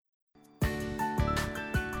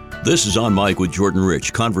This is On Mike with Jordan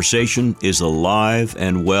Rich. Conversation is alive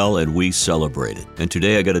and well, and we celebrate it. And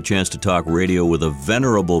today I got a chance to talk radio with a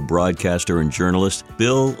venerable broadcaster and journalist,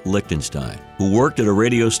 Bill Lichtenstein, who worked at a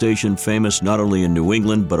radio station famous not only in New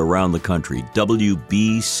England but around the country,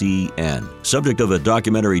 WBCN. Subject of a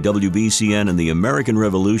documentary, WBCN and the American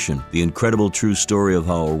Revolution, the incredible true story of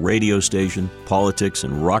how a radio station, politics,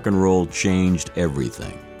 and rock and roll changed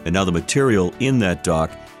everything. And now the material in that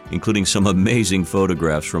doc, including some amazing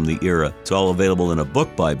photographs from the era. It's all available in a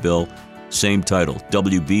book by Bill, same title,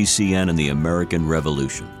 WBCN and the American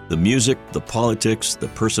Revolution. The music, the politics, the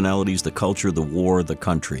personalities, the culture, the war, the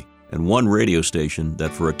country, and one radio station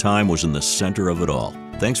that for a time was in the center of it all.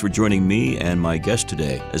 Thanks for joining me and my guest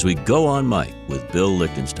today as we go on Mike with Bill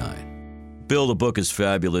Lichtenstein. Bill, the book is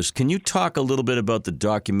fabulous. Can you talk a little bit about the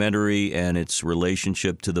documentary and its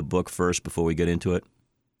relationship to the book first before we get into it?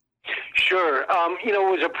 Sure. It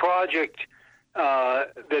was a project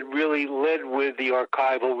that really led with the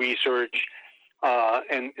archival research,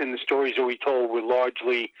 and the stories that we told were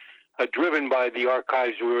largely driven by the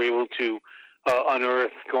archives we were able to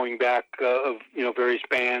unearth going back of various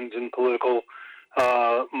bands and political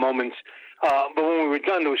moments. But when we were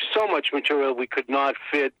done, there was so much material we could not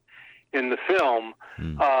fit in the film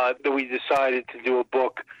that we decided to do a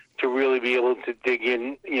book to really be able to dig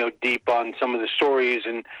in, deep on some of the stories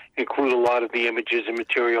and include a lot of the images and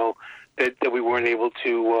material that we weren't able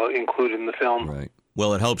to include in the film. Right.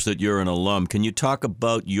 Well, it helps that you're an alum. Can you talk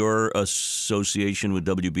about your association with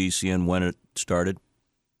WBCN when it started?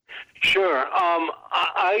 Sure.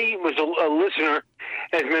 I was a listener,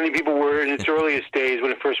 as many people were in its earliest days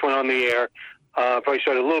when it first went on the air. Probably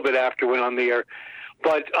started a little bit after it went on the air.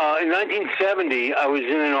 But in 1970, I was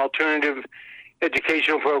in an alternative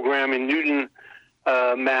educational program in Newton,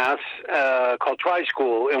 Mass, called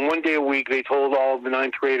Tri-School. And one day a week, they told all of the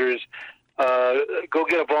ninth graders, go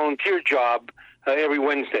get a volunteer job every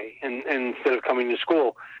Wednesday and instead of coming to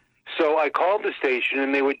school. So I called the station,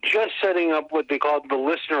 and they were just setting up what they called the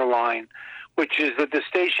listener line, which is that the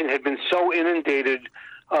station had been so inundated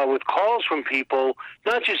with calls from people,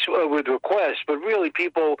 not just with requests, but really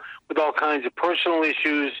people with all kinds of personal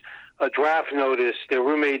issues, a draft notice. Their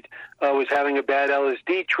roommate was having a bad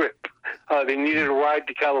LSD trip. They needed a ride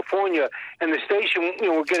to California, and the station,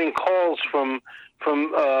 were getting calls from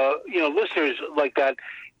listeners like that,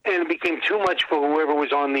 and it became too much for whoever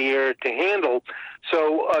was on the air to handle.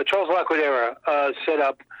 So Charles Laquadera set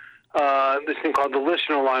up this thing called the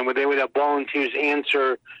listener line, where they would have volunteers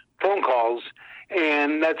answer phone calls,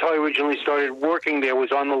 and that's how I originally started working there,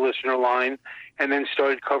 was on the listener line, and then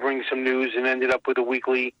started covering some news and ended up with a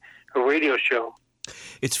weekly radio show.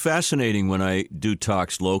 It's fascinating when I do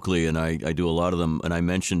talks locally, and I do a lot of them, and I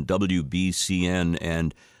mention WBCN,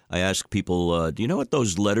 and I ask people, do you know what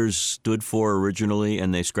those letters stood for originally?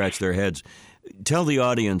 And they scratch their heads. Tell the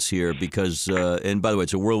audience here, because, and by the way,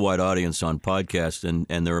 it's a worldwide audience on podcast,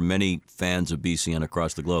 and there are many fans of BCN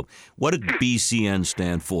across the globe. What did BCN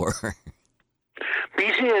stand for?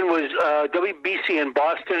 BCN was WBCN,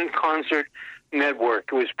 Boston Concert Network.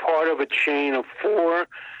 It was part of a chain of 4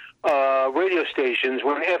 radio stations.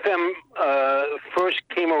 When FM first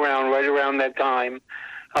came around, right around that time,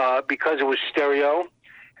 because it was stereo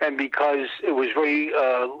and because it was very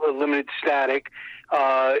limited static,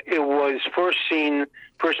 it was first seen,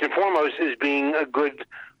 first and foremost, as being a good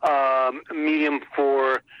medium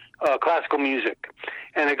for classical music.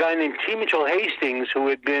 And a guy named T. Mitchell Hastings, who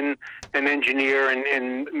had been an engineer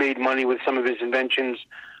and made money with some of his inventions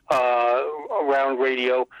around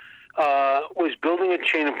radio, was building a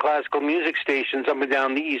chain of classical music stations up and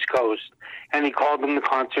down the East Coast, and he called them the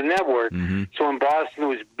Concert Network. Mm-hmm. So in Boston, it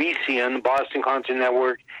was BCN, Boston Concert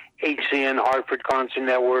Network, HCN, Hartford Concert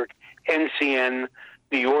Network, NCN,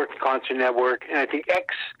 New York Concert Network, and I think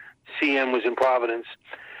XCN was in Providence.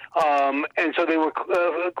 And so they were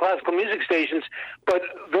classical music stations, but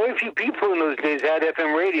very few people in those days had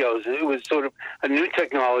FM radios. It was sort of a new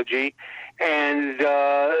technology, and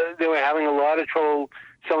they were having a lot of trouble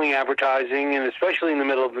selling advertising, and especially in the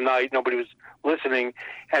middle of the night, nobody was listening.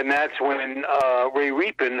 And that's when Ray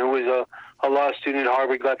Riepen, who was a law student at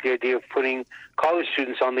Harvard, got the idea of putting college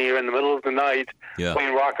students on the air in the middle of the night,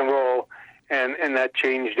 playing rock and roll. And that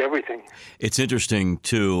changed everything. It's interesting,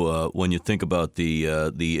 too, when you think about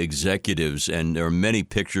the executives, and there are many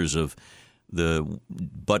pictures of the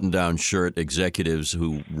button-down shirt executives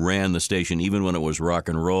who ran the station, even when it was rock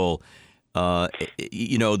and roll.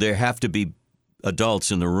 There have to be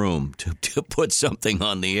adults in the room to put something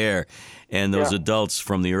on the air. And those adults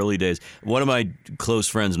from the early days. One of my close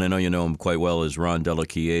friends, and I know you know him quite well, is Ron Della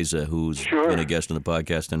Chiesa, who's been a guest on the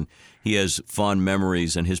podcast. And he has fond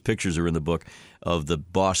memories, and his pictures are in the book, of the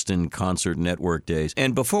Boston Concert Network days.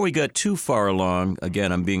 And before we got too far along,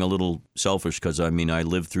 again, I'm being a little selfish because, I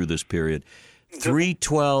lived through this period.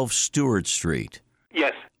 312 Stewart Street.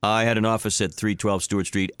 Yes. I had an office at 312 Stewart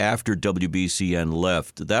Street after WBCN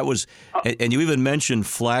left. That was, and you even mentioned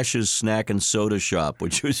Flash's Snack and Soda Shop,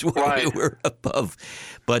 which was where we were above.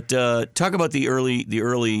 But talk about the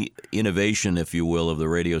early innovation, if you will, of the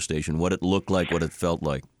radio station, what it looked like, what it felt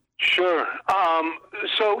like. Sure.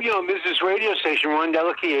 So, there's this radio station, Ron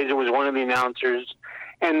Della Chiesa was one of the announcers,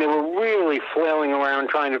 and they were really flailing around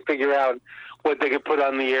trying to figure out what they could put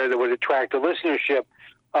on the air that would attract the listenership.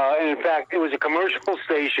 And in fact, it was a commercial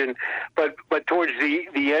station, but towards the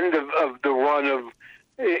end of the run of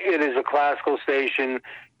it as a classical station,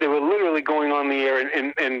 they were literally going on the air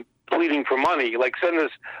and pleading for money, like send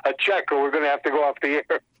us a check or we're going to have to go off the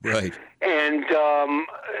air. Right. And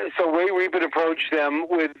so Ray Reapan approached them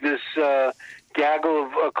with this gaggle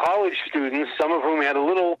of college students, some of whom had a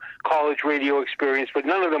little college radio experience, but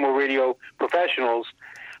none of them were radio professionals.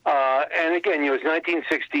 And again, it was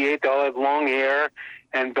 1968. They all had long hair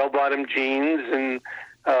and bell-bottom jeans and,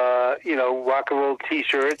 rock and roll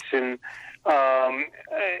T-shirts. And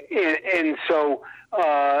so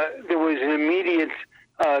there was an immediate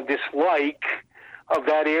dislike of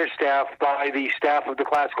that air staff by the staff of the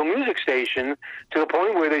classical music station, to the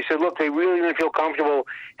point where they said, look, they really didn't feel comfortable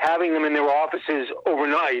having them in their offices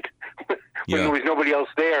overnight when there was nobody else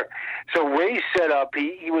there. So Ray set up,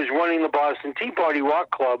 he was running the Boston Tea Party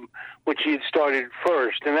Rock Club, which he had started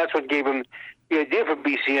first, and that's what gave him the idea for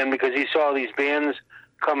BCN, because he saw these bands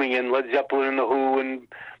coming in, Led Zeppelin and The Who and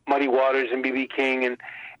Muddy Waters and B.B. King,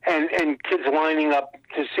 and kids lining up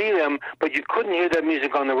to see them, but you couldn't hear that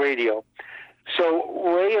music on the radio.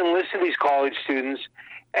 So Ray enlisted these college students,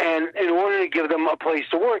 and in order to give them a place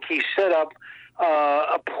to work, he set up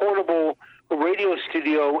a portable radio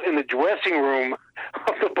studio in the dressing room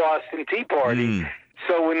of the Boston Tea Party.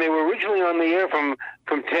 So when they were originally on the air from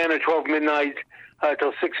 10 or 12 midnight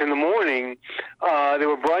till 6 in the morning, they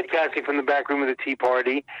were broadcasting from the back room of the Tea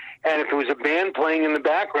Party, and if there was a band playing in the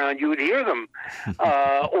background, you would hear them.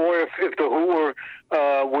 Or if the Who were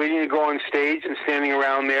waiting to go on stage and standing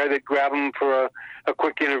around there, they'd grab them for a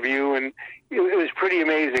quick interview, and it was pretty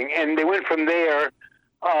amazing. And they went from there.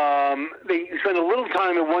 They spent a little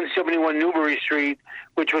time at 171 Newbury Street,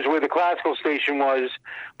 which was where the classical station was,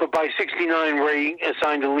 but by 69, Ray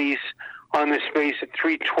assigned a lease on this space at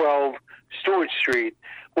 312 Stewart Street,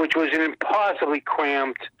 which was an impossibly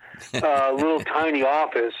cramped little tiny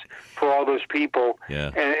office for all those people.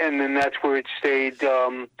 Yeah. And then that's where it stayed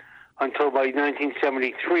until by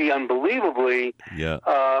 1973, unbelievably,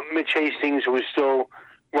 Mitch Hastings was still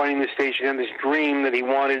running the station, and this dream that he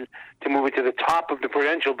wanted to move it to the top of the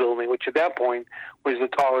Prudential Building, which at that point was the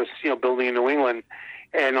tallest building in New England,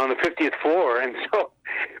 and on the 50th floor. And so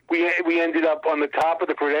we ended up on the top of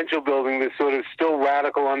the Prudential Building, this sort of still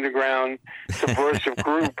radical underground subversive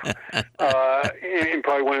group in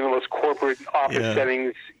probably one of the most corporate office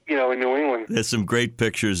settings, in New England. There's some great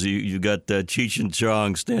pictures. You got Cheech and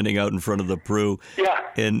Chong standing out in front of the Pru. Yeah.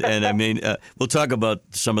 And we'll talk about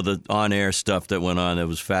some of the on-air stuff that went on that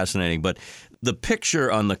was fascinating. But the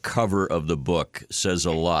picture on the cover of the book says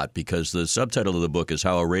a lot, because the subtitle of the book is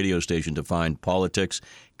How a Radio Station Defined Politics,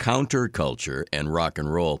 Counterculture, and Rock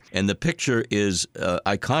and Roll. And the picture is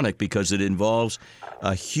iconic because it involves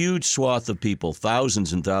a huge swath of people,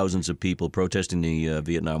 thousands and thousands of people protesting the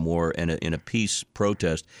Vietnam War in a peace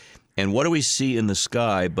protest. And what do we see in the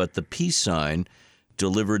sky but the peace sign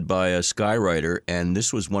delivered by a skywriter? And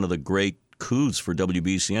this was one of the great coups for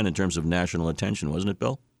WBCN in terms of national attention, wasn't it,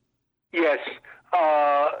 Bill? Yes.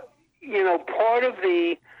 Part of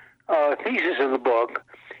the thesis of the book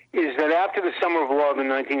is that after the Summer of Love in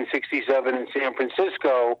 1967 in San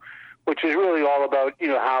Francisco, which was really all about,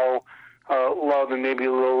 how love and maybe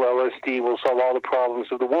a little LSD will solve all the problems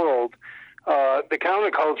of the world, the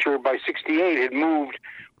counterculture by 68 had moved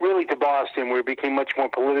really to Boston, where it became much more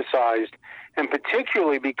politicized, and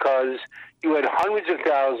particularly because you had hundreds of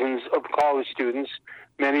thousands of college students,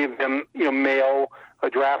 many of them, male,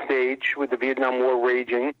 draft age, with the Vietnam War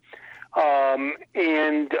raging,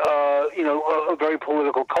 and a very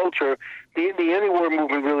political culture. The anti-war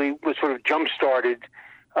movement really was sort of jump-started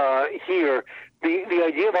here. The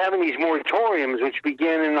idea of having these moratoriums, which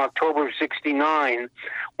began in October of 69,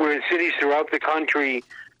 where in cities throughout the country,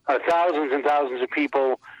 thousands and thousands of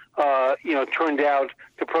people turned out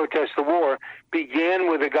to protest the war, began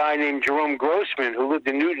with a guy named Jerome Grossman, who lived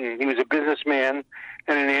in Newton. He was a businessman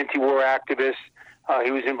and an anti-war activist.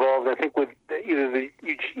 He was involved, I think, with the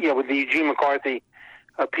Eugene McCarthy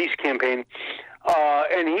peace campaign.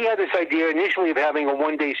 And he had this idea initially of having a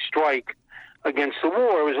one-day strike against the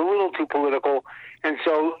war. It was a little too political. And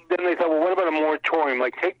so then they thought, well, what about a moratorium?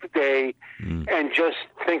 Like, take the day and just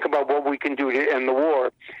think about what we can do to end the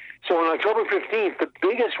war. So on October 15th, the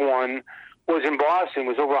biggest one was in Boston. It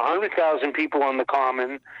was over 100,000 people on the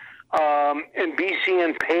Common. And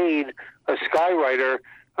BCN paid a skywriter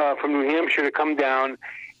from New Hampshire to come down,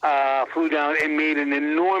 flew down and made an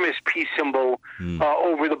enormous peace symbol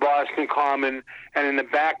over the Boston Common. And in the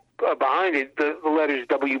back behind it, the letters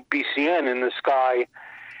WBCN in the sky.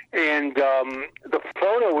 And the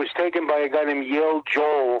photo was taken by a guy named Yale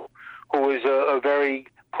Joel, who was a very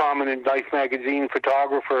prominent Life magazine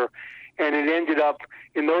photographer. And it ended up,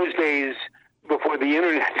 in those days, before the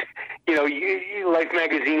internet, Life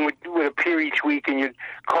magazine would appear each week, and you'd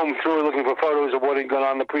comb through looking for photos of what had gone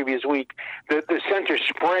on the previous week. The center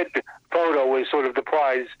spread photo was sort of the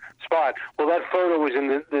prize spot. Well, that photo was in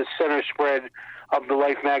the center spread of the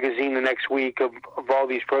Life magazine the next week of all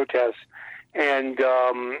these protests. And,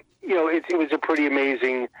 it was a pretty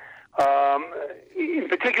amazing, in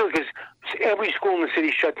particular because every school in the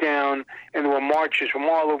city shut down, and there were marches from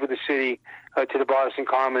all over the city to the Boston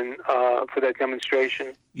Common for that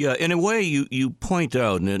demonstration. Yeah, in a way, you point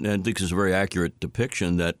out, and I think it's a very accurate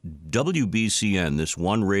depiction, that WBCN, this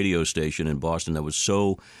one radio station in Boston that was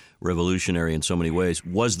so revolutionary in so many ways,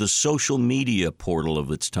 was the social media portal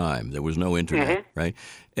of its time. There was no internet, right?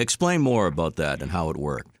 Explain more about that and how it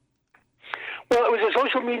worked. Well, it was a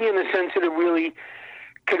social media in the sense that it really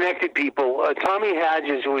connected people. Tommy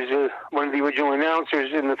Hadges, who was one of the original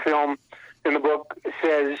announcers in the film, in the book,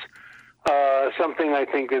 says something I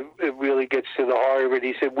think it really gets to the heart of it.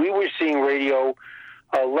 He said, we were seeing radio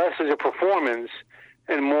less as a performance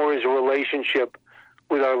and more as a relationship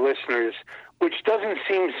with our listeners, which doesn't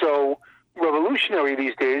seem so revolutionary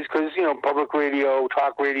these days because, public radio,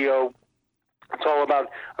 talk radio, it's all about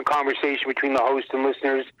a conversation between the host and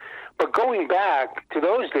listeners. But going back to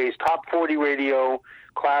those days, top 40 radio,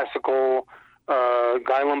 classical,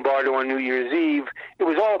 Guy Lombardo on New Year's Eve, it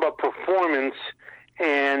was all about performance,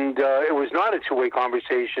 and it was not a two-way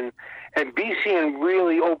conversation. And BCN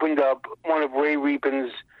really opened up one of Ray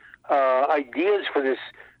Riepen's ideas for this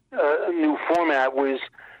new format was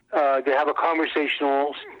to have a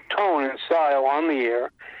conversational tone and style on the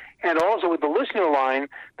air, and also with the listener line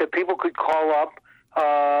that people could call up,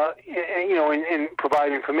 and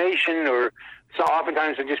provide information, or so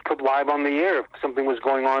oftentimes they just put live on the air if something was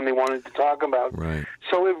going on they wanted to talk about. Right.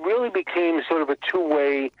 So it really became sort of a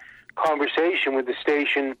two-way conversation with the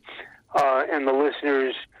station and the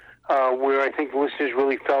listeners, where I think the listeners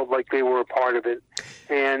really felt like they were a part of it.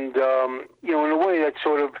 And, in a way that's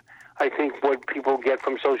sort of, I think, what people get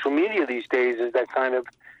from social media these days is that kind of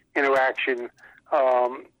interaction,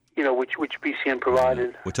 which BCN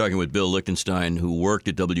provided. We're talking with Bill Lichtenstein, who worked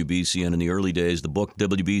at WBCN in the early days. The book,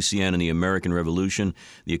 WBCN and the American Revolution,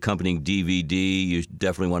 the accompanying DVD, you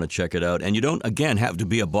definitely want to check it out. And you don't, again, have to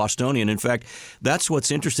be a Bostonian. In fact, that's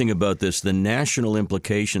what's interesting about this, the national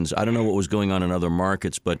implications. I don't know what was going on in other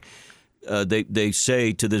markets, but they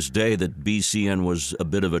say to this day that BCN was a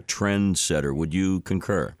bit of a trendsetter. Would you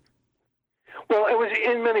concur? Well, it was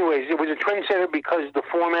in many ways. It was a trendsetter because of the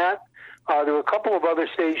format. There were a couple of other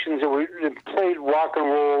stations that played rock and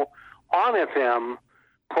roll on FM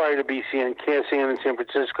prior to BCN, KSAN in San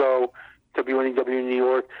Francisco, WNEW in New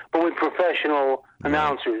York, but with professional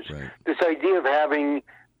announcers. Right. This idea of having,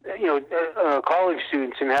 college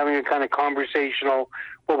students and having a kind of conversational,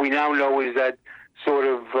 what we now know is that sort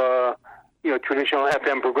of, traditional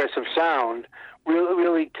FM progressive sound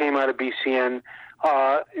really came out of BCN.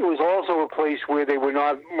 It was also a place where they were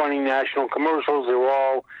not running national commercials. They were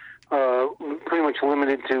all pretty much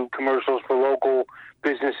limited to commercials for local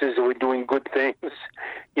businesses that were doing good things.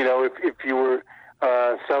 If you were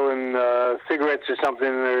selling cigarettes or something,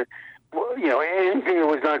 or anything that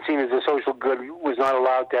was not seen as a social good was not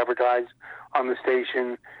allowed to advertise on the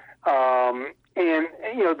station.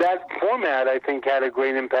 That format, I think, had a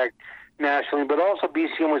great impact nationally, but also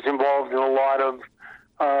BCN was involved in a lot of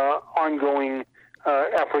ongoing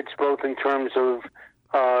efforts, both in terms of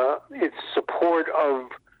its support of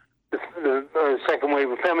the second wave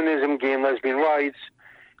of feminism, gay and lesbian rights,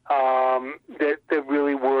 that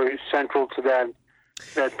really were central to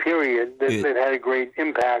that period, that had a great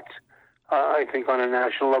impact, I think, on a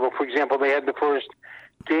national level. For example, they had the first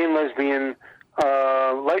gay and lesbian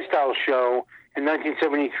lifestyle show in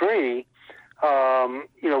 1973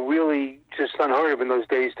 really just unheard of in those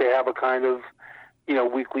days to have a kind of,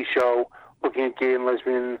 weekly show looking at gay and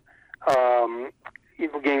lesbian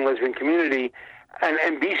community.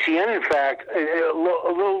 And BCN, in fact, a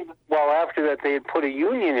little while after that, they had put a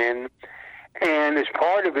union in, and as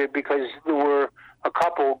part of it, because there were a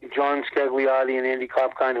couple, John Scagliotti and Andy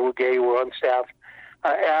Kopkine, who were gay, were on staff,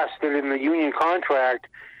 asked that in the union contract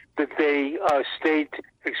that they state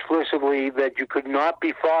explicitly that you could not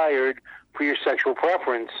be fired for your sexual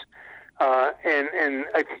preference.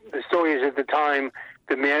 The story is, at the time,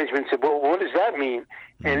 the management said, well, what does that mean?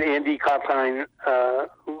 And Andy Kopkine,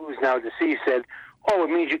 who's now deceased, said, oh,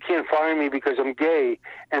 it means you can't fire me because I'm gay.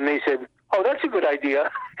 And they said, oh, that's a good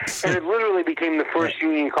idea. And it literally became the first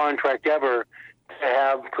union contract ever to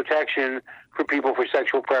have protection for people for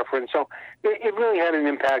sexual preference. So it really had an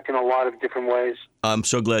impact in a lot of different ways. I'm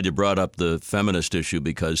so glad you brought up the feminist issue,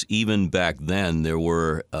 because even back then there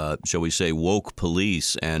were, shall we say, woke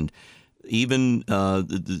police, and even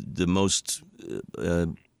the most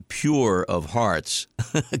pure of hearts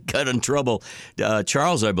got in trouble.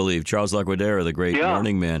 Charles Laquadera, the great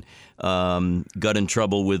Morning Man, got in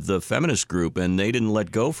trouble with the feminist group, and they didn't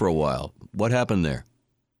let go for a while. What happened there?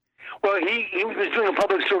 Well, he was doing a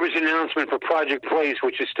public service announcement for Project Place,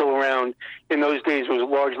 which is still around. In those days, was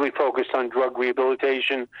largely focused on drug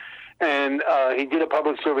rehabilitation. And he did a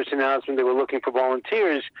public service announcement. They were looking for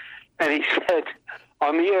volunteers. And he said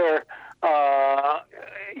on the air,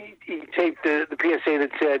 he taped the PSA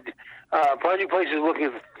that said, Project Place is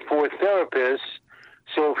looking for therapists.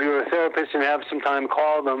 So if you're a therapist and have some time,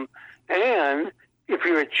 call them. And if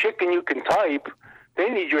you're a chick and you can type, they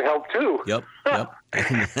need your help too. Yep.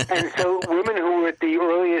 And so women who were at the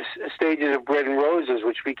earliest stages of Bread and Roses,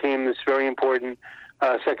 which became this very important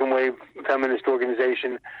second wave feminist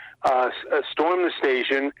organization, stormed the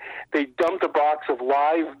station. They dumped a box of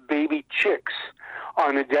live baby chicks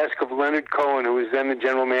on the desk of Leonard Cohen, who was then the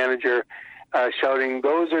general manager, shouting,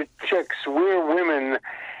 "Those are chicks, we're women."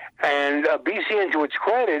 And BCN, to its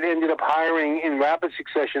credit, ended up hiring in rapid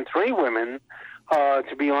succession 3 women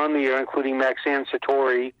to be on the air, including Maxine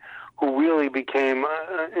Satori, who really became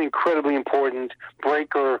an incredibly important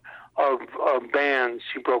breaker of bands.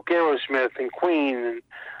 She broke Aerosmith and Queen and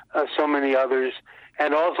so many others.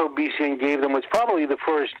 And also BCN gave them what's probably the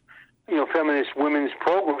first, feminist women's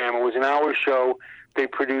program. It was an hour show they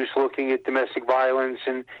produced looking at domestic violence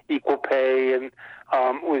and equal pay, and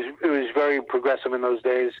it was very progressive in those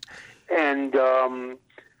days. And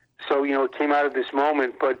so it came out of this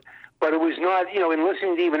moment, but it was not, in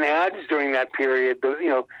listening to even ads during that period,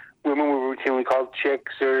 women were routinely called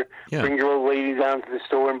chicks, or bring your old lady down to the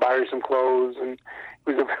store and buy her some clothes, and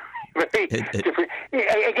it was a very different.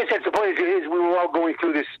 I guess that's the point. Is we were all going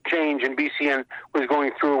through this change, and BCN was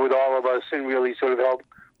going through it with all of us, and really sort of helped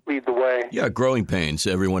lead the way. Yeah, growing pains.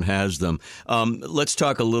 Everyone has them. Let's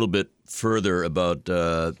talk a little bit further about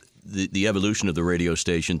the evolution of the radio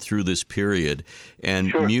station through this period.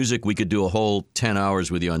 And music, we could do a whole 10 hours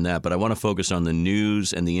with you on that, but I want to focus on the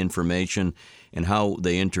news and the information and how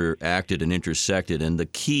they interacted and intersected. And the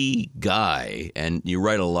key guy, and you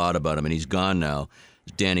write a lot about him, and he's gone now,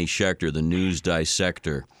 Danny Schechter, the news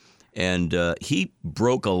dissector. And he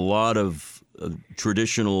broke a lot of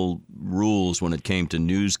traditional rules when it came to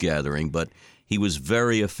news gathering, but he was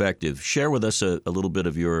very effective. Share with us a little bit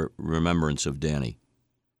of your remembrance of Danny.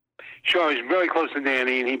 Sure, I was very close to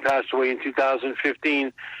Danny, and he passed away in 2015.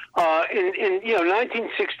 In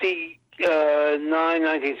 1969,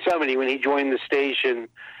 1970, when he joined the station,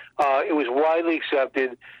 it was widely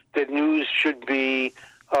accepted that news should be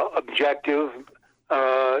objective,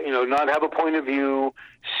 not have a point of view,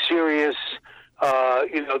 serious.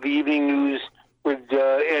 The evening news would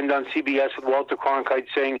end on CBS with Walter Cronkite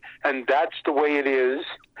saying, "And that's the way it is."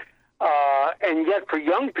 And yet, for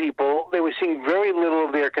young people, they were seeing very little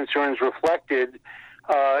of their concerns reflected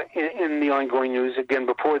in the ongoing news. Again,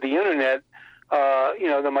 before the internet,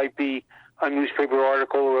 there might be a newspaper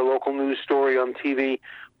article or a local news story on TV,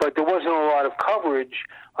 but there wasn't a lot of coverage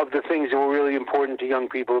of the things that were really important to young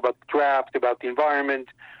people, about the draft, about the environment,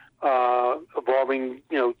 evolving,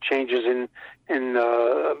 changes in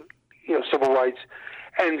civil rights.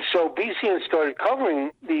 And so BCN started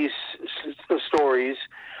covering these stories,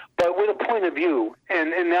 but with a point of view,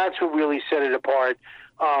 and that's what really set it apart.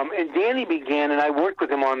 And Danny began, and I worked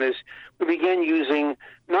with him on this, we began using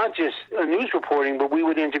not just news reporting, but we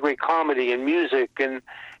would integrate comedy and music, and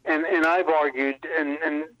I've argued,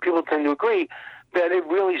 and people tend to agree, that it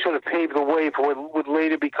really sort of paved the way for what would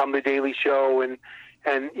later become The Daily Show, and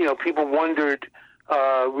people wondered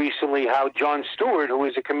recently how Jon Stewart, who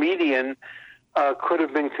is a comedian, could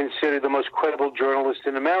have been considered the most credible journalist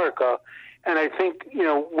in America. And I think,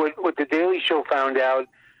 what the Daily Show found out,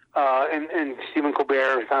 and Stephen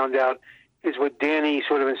Colbert found out, is what Danny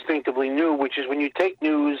sort of instinctively knew, which is when you take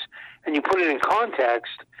news and you put it in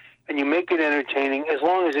context and you make it entertaining, as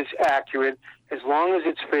long as it's accurate, as long as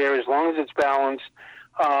it's fair, as long as it's balanced,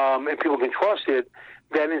 and people can trust it,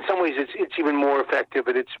 then in some ways it's even more effective,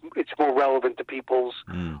 and it's more relevant to people's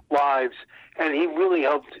lives. And he really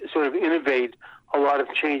helped sort of innovate a lot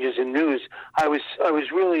of changes in news. I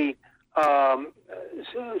was really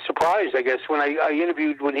surprised, I guess, when I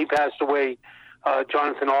interviewed, when he passed away,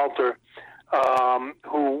 Jonathan Alter,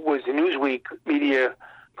 who was the Newsweek media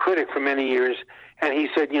critic for many years, and he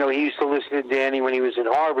said, he used to listen to Danny when he was at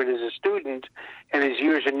Harvard as a student, and his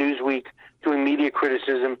years at Newsweek doing media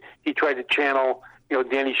criticism, he tried to channel,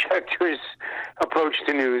 Danny Schechter's approach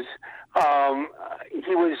to news.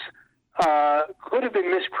 He was could have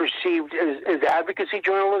been misperceived as advocacy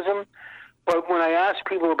journalism, but when I asked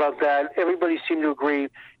people about that, everybody seemed to agree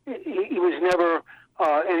he was never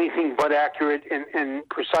anything but accurate and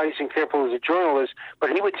precise and careful as a journalist, but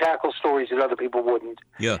he would tackle stories that other people wouldn't.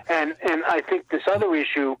 Yeah. And I think this other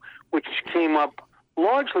issue, which came up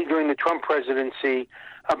largely during the Trump presidency,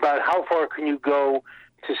 about how far can you go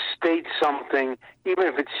to state something, even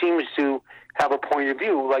if it seems to have a point of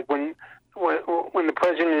view. Like when the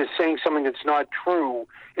president is saying something that's not true,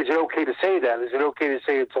 is it okay to say that? Is it okay to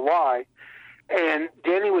say it's a lie? And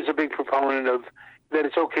Danny was a big proponent of that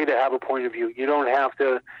it's okay to have a point of view. You don't have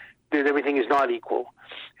to, that everything is not equal.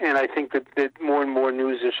 And I think that more and more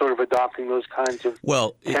news are sort of adopting those kinds of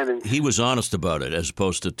tendencies. He was honest about it, as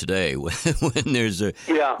opposed to today, when there's a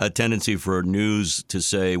tendency for news to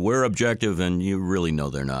say, we're objective, and you really know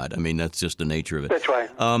they're not. I mean, that's just the nature of it. That's right.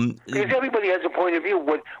 Because everybody has a point of view.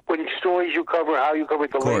 What stories you cover, how you cover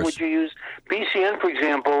it, the language you use. BCN, for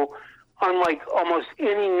example, unlike almost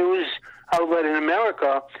any news outlet in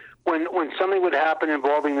America, when something would happen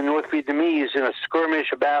involving the North Vietnamese in a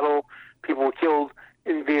skirmish, a battle, people were killed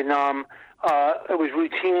in Vietnam, it was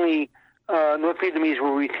routinely, North Vietnamese were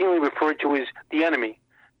routinely referred to as the enemy.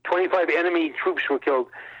 25 enemy troops were killed.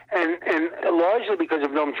 And largely because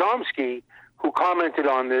of Noam Chomsky, who commented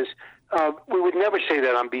on this, we would never say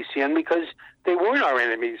that on BCN because they weren't our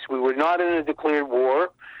enemies. We were not in a declared war.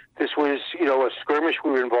 This was, a skirmish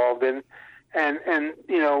we were involved in. And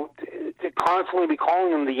to constantly be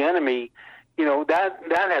calling them the enemy, that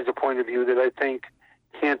has a point of view that I think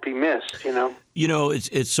can't be missed,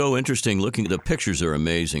 It's so interesting looking. The pictures are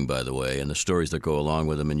amazing, by the way, and the stories that go along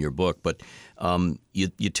with them in your book. But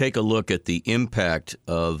you take a look at the impact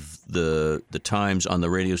of the Times on the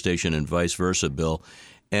radio station and vice versa, Bill,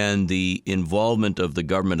 and the involvement of the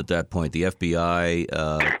government at that point, the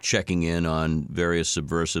FBI checking in on various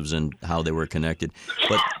subversives and how they were connected.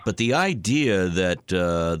 But the idea that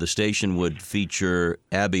the station would feature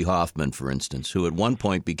Abbie Hoffman, for instance, who at one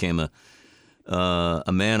point became a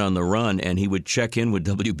man on the run, and he would check in with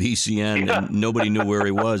WBCN and nobody knew where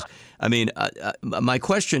he was. I mean, my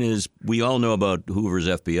question is, we all know about Hoover's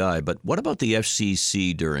FBI, but what about the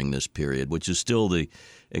FCC during this period, which is still the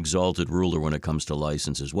exalted ruler when it comes to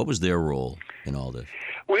licenses? What was their role in all this?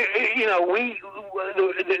 There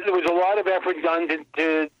was a lot of effort done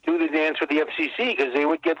to do the dance with the FCC because they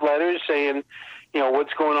would get letters saying,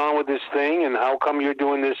 what's going on with this thing and how come you're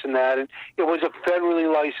doing this and that. And it was a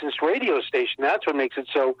federally licensed radio station. That's what makes it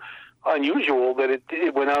so unusual that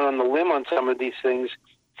it went out on the limb on some of these things.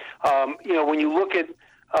 When you look at,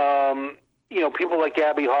 people like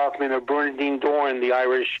Abbie Hoffman or Bernardine Dohrn, the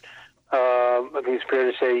Irish, I think it's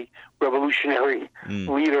fair to say, revolutionary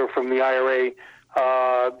leader from the IRA,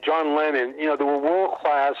 John Lennon, there were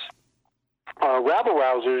world-class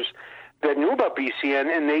rabble-rousers that knew about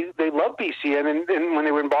BCN, and they loved BCN, and when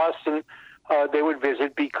they were in Boston, they would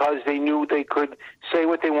visit because they knew they could say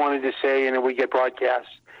what they wanted to say, and it would get broadcast.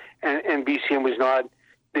 And BCN was not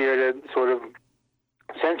there to sort of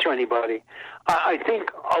censor anybody. I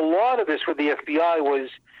think a lot of this with the FBI was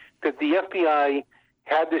that the FBI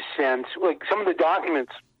had this sense, like some of the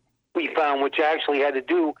documents we found, which actually had to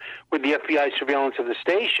do with the FBI surveillance of the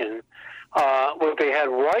station, what they had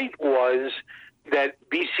right was that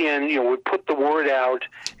BCN, would put the word out,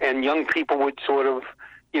 and young people would sort of,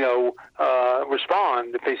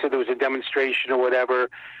 respond if they said there was a demonstration or whatever.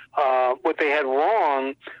 What they had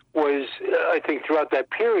wrong was, I think, throughout that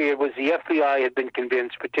period, was the FBI had been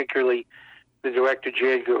convinced, particularly the director,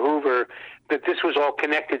 J. Edgar Hoover, that this was all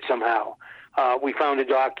connected somehow. We found a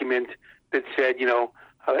document that said,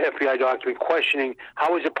 FBI document questioning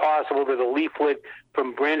how is it possible that a leaflet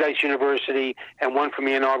from Brandeis University and one from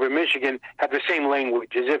Ann Arbor, Michigan have the same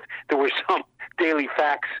language, as if there were some daily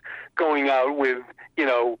fax going out with,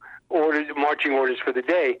 marching orders for the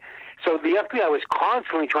day. So the FBI was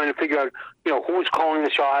constantly trying to figure out, who was calling the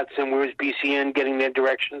shots and where was BCN getting their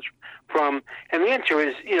directions from. And the answer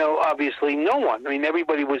is, obviously no one. I mean,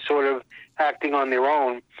 everybody was sort of acting on their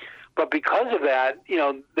own. But because of that,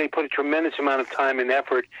 they put a tremendous amount of time and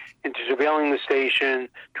effort into surveilling the station,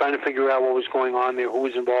 trying to figure out what was going on there, who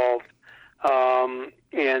was involved.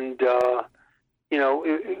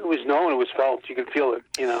 It was known, it was felt, you could feel it,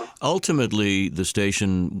 Ultimately, the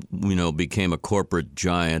station, became a corporate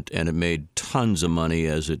giant, and it made tons of money,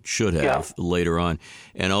 as it should have later on.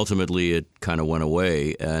 And ultimately, it kind of went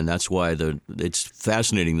away, and that's why it's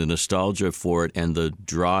fascinating, the nostalgia for it and the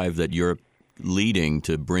drive that you're leading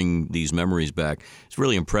to bring these memories back. It's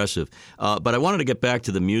really impressive. But I wanted to get back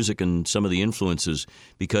to the music and some of the influences,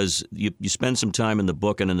 because you spend some time in the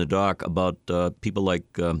book and in the doc about people like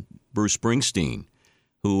Bruce Springsteen,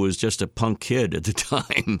 who was just a punk kid at the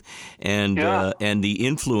time, and the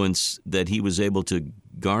influence that he was able to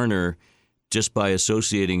garner just by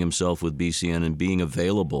associating himself with BCN and being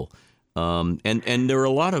available. And there are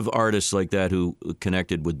a lot of artists like that who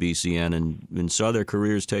connected with BCN and saw their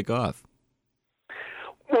careers take off.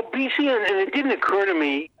 Well, BCN, and it didn't occur to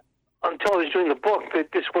me until I was doing the book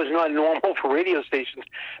that this was not normal for radio stations.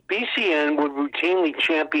 BCN would routinely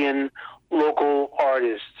champion local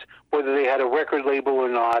artists, whether they had a record label or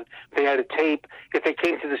not. They had a tape. If they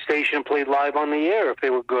came to the station and played live on the air, if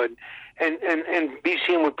they were good. And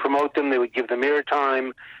BCN would promote them. They would give them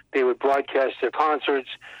airtime. They would broadcast their concerts.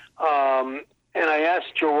 And I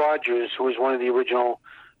asked Joe Rogers, who was one of the original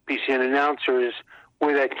BCN announcers,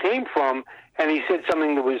 where that came from. And he said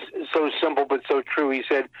something that was so simple but so true. He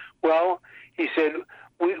said,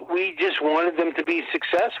 we just wanted them to be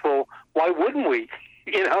successful. Why wouldn't we?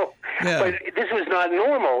 Yeah. But this was not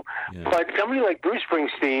normal. Yeah. But somebody like Bruce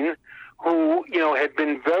Springsteen, who, had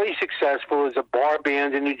been very successful as a bar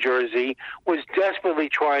band in New Jersey, was desperately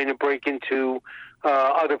trying to break into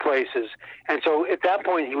other places. And so at that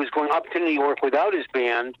point, he was going up to New York without his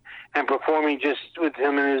band and performing just with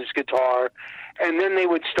him and his guitar. And then they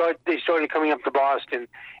started coming up to Boston.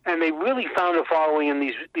 And they really found a following in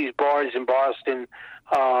these bars in Boston,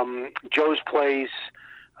 Joe's Place,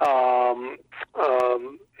 and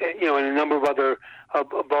a number of other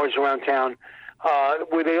bars around town,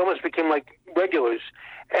 where they almost became like regulars.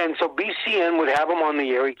 And so BCN would have him on the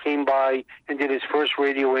air. He came by and did his first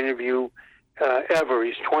radio interview ever.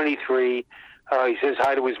 He's 23. He says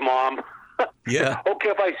hi to his mom. Yeah. Okay,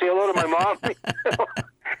 if I say hello to my mom.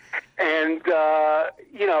 And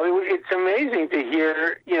it's amazing to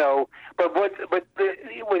hear. But what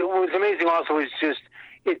was amazing also is just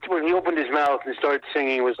when he opened his mouth and started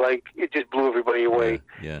singing, it was like it just blew everybody away.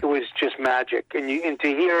 Yeah. It was just magic, and to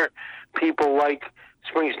hear people like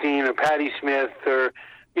Springsteen or Patti Smith or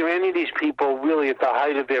any of these people really at the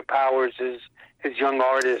height of their powers as young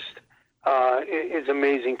artists is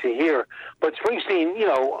amazing to hear. But Springsteen,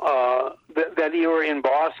 that era in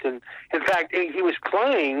Boston. In fact, he was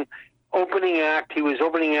playing opening act. He was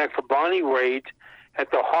opening act for Bonnie Raitt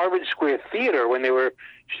at the Harvard Square Theater when they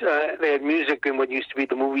had music in what used to be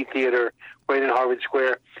the movie theater right in Harvard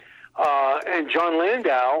Square. And John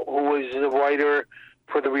Landau, who was the writer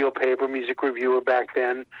for the Real Paper, music reviewer back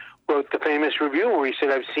then, wrote the famous review where he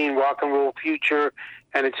said, "I've seen Rock and Roll Future,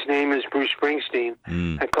 and its name is Bruce Springsteen."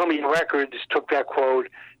 And Columbia Records took that quote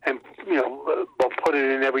and put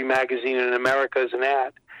it in every magazine in America as an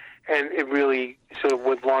ad, and it really sort of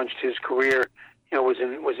what launched his career. Was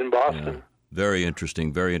in Boston. Yeah. Very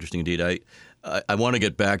interesting indeed. I want to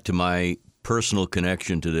get back to my personal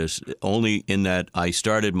connection to this, only in that I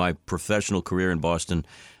started my professional career in Boston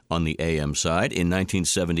on the AM side in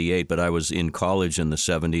 1978, but I was in college in the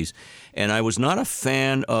 70s, and I was not a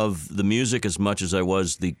fan of the music as much as I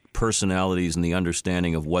was the personalities and the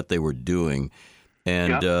understanding of what they were doing.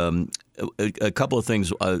 And a couple of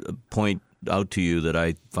things point out to you that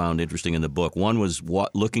I found interesting in the book. One was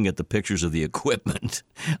looking at the pictures of the equipment.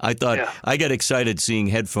 I thought I got excited seeing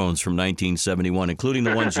headphones from 1971, including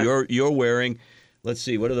the ones you're wearing. Let's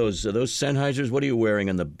see, what are those? Are those Sennheisers? What are you wearing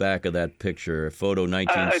on the back of that picture? Photo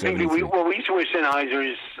 1973. I think we used to wear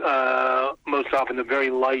Sennheisers most often, the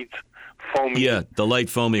very light foamy. Yeah, the light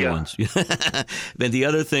foamy ones. Then the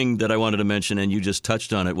other thing that I wanted to mention, and you just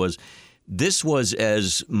touched on it, was this was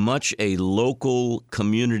as much a local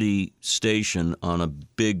community station on a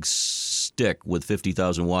big stick with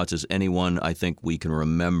 50,000 watts as anyone I think we can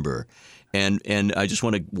remember. And I just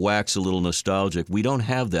want to wax a little nostalgic. We don't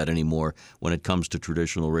have that anymore when it comes to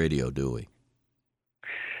traditional radio, do we?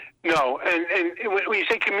 No, and when you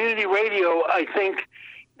say community radio, I think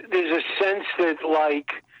there's a sense that,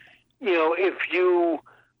 like, if you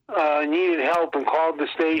needed help and called the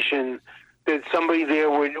station, that somebody there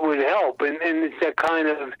would help. And it's that kind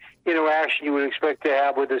of interaction you would expect to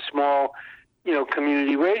have with a small,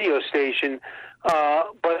 community radio station.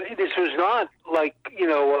 But this was not like,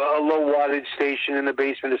 a low wattage station in the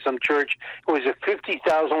basement of some church. It was a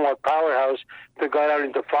 50,000 watt powerhouse that got out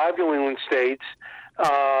into 5 New England states.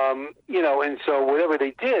 And so whatever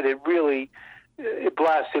they did, it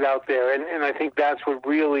blasted out there. And I think that's what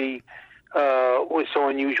really was so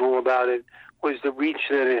unusual about it, was the reach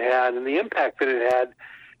that it had and the impact that it had.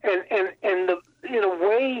 And the, in a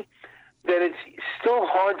way that it's still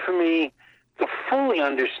hard for me to fully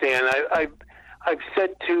understand. I've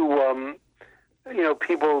said to,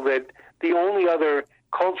 people that the only other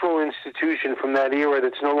cultural institution from that era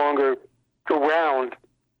that's no longer around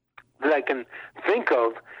that I can think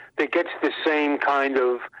of that gets the same kind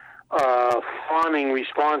of fawning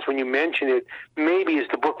response when you mention it, maybe is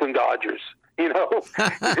the Brooklyn Dodgers. You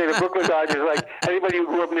say the Brooklyn Dodgers, like anybody who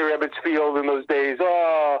grew up near Ebbets Field in those days,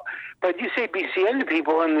 but you say BCN to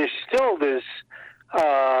people, and there's still this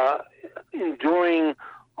enduring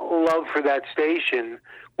love for that station,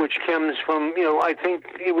 which comes from, I think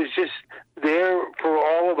it was just there for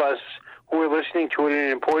all of us who were listening to it in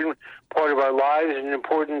an important part of our lives, an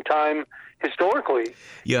important time historically.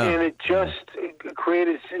 Yeah. And it just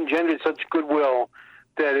engendered such goodwill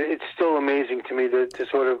that it's still amazing to me to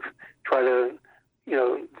sort of try to,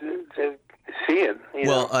 to see it.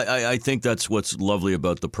 Well, I think that's what's lovely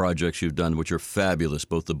about the projects you've done, which are fabulous,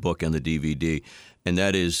 both the book and the DVD, and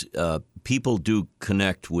that is people do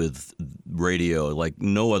connect with radio like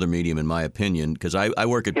no other medium, in my opinion, because I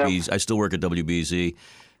work at I still work at WBZ.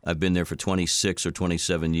 I've been there for 26 or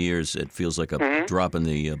 27 years. It feels like a drop in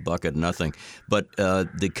the bucket, nothing. But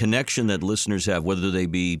the connection that listeners have, whether they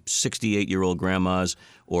be 68-year-old grandmas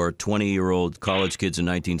or 20-year-old college kids in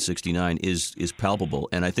 1969, is palpable.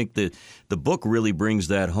 And I think the book really brings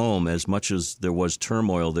that home. As much as there was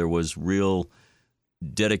turmoil, there was real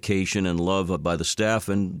dedication and love by the staff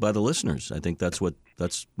and by the listeners. I think that's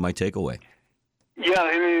my takeaway. Yeah,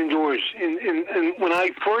 and it endures. And when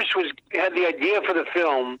I first had the idea for the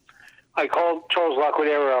film, I called Charles Lockwood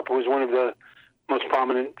Era up, who was one of the most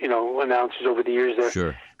prominent, announcers over the years there.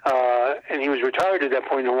 Sure. And he was retired at that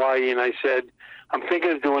point in Hawaii, and I said, I'm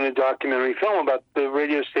thinking of doing a documentary film about the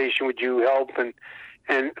radio station. Would you help?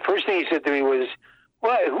 And first thing he said to me was,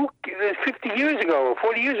 well, 50 years ago or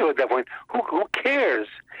 40 years ago at that point, who cares?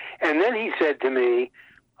 And then he said to me,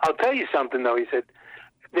 I'll tell you something, though. He said,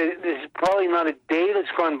 there's probably not a day that's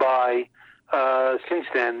gone by since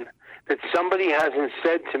then that somebody hasn't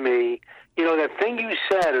said to me, that thing you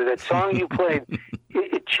said or that song you played,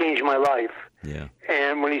 it changed my life. Yeah.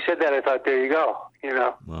 And when he said that, I thought, there you go.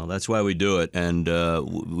 Well, that's why we do it, and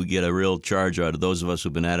we get a real charge out of those of us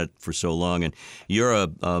who've been at it for so long. And you're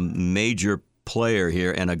a major player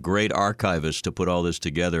here and a great archivist to put all this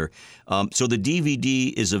together. So the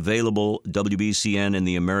DVD is available, WBCN and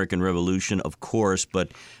the American Revolution, of course,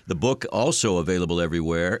 but the book also available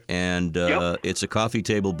everywhere, and it's a coffee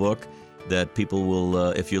table book that people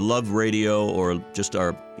will, if you love radio or just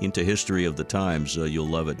are into history of the times, you'll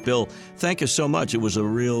love it. Bill, thank you so much. It was a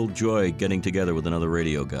real joy getting together with another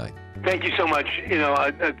radio guy. Thank you so much.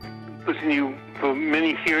 I've listened to you for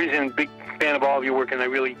many years and big fan of all of your work, and I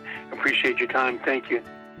really appreciate your time. Thank you.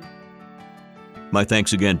 My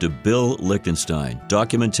thanks again to Bill Lichtenstein,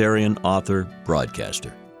 documentarian, author,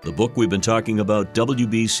 broadcaster. The book we've been talking about,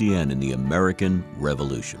 WBCN and the American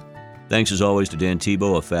Revolution. Thanks as always to Dan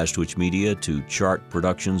Tebow of Fast Twitch Media, to Chart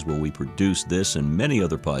Productions, where we produce this and many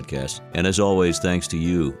other podcasts. And as always, thanks to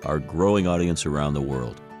you, our growing audience around the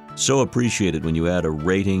world. So appreciate it when you add a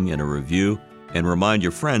rating and a review, and remind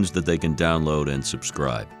your friends that they can download and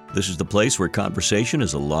subscribe. This is the place where conversation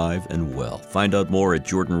is alive and well. Find out more at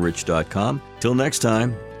jordanrich.com. Till next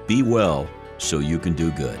time, be well so you can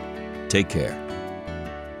do good. Take care.